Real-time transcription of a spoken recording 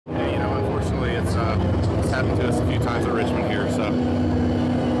unfortunately, it's happened to us a few times at Richmond here. So,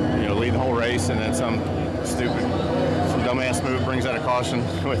 you know, lead the whole race, and then some dumbass move brings out a caution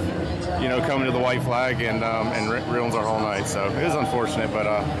with, you know, coming to the white flag and ruins our whole night. So it is unfortunate, but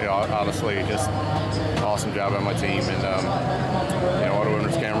you know, honestly, just awesome job by my team. And you know, Auto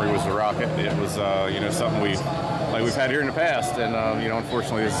Owners Camry was the rocket. It was you know, something we've had here in the past, and you know,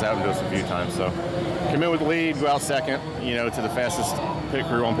 unfortunately, this has happened to us a few times. So come in with the lead, go out second, you know, to the fastest pit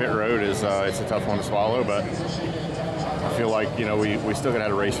crew on pit road is it's a tough one to swallow, but I feel like, you know, we still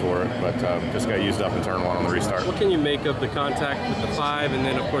got a race for it, but just got used up in turn one on the restart. What can you make of the contact with the 5, and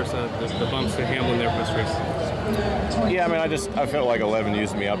then of course the bumps to Hamlin there post race? Yeah, I mean, I felt like 11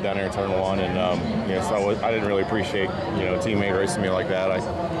 used me up down there in turn one, and you know, so I didn't really appreciate, you know, a teammate racing me like that.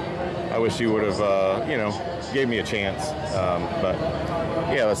 I wish he would have you know, gave me a chance, but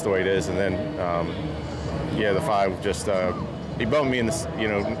yeah, that's the way it is. And then yeah, the 5 just he bumped me in the, you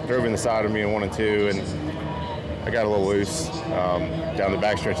know, drove in the side of me in 1 and 2, and I got a little loose down the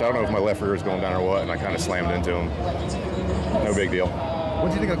backstretch. I don't know if my left rear was going down or what, and I kind of slammed into him. No big deal. What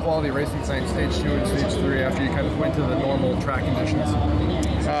do you think of the quality of racing tonight, stage 2 and stage 3, after you kind of went to the normal track conditions?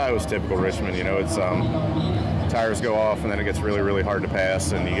 It was typical Richmond. You know, it's tires go off, and then it gets really, really hard to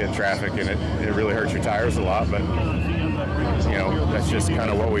pass, and you get in traffic, and it really hurts your tires a lot. But you know, that's just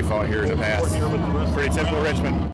kind of what we fought here in the past. Pretty typical Richmond.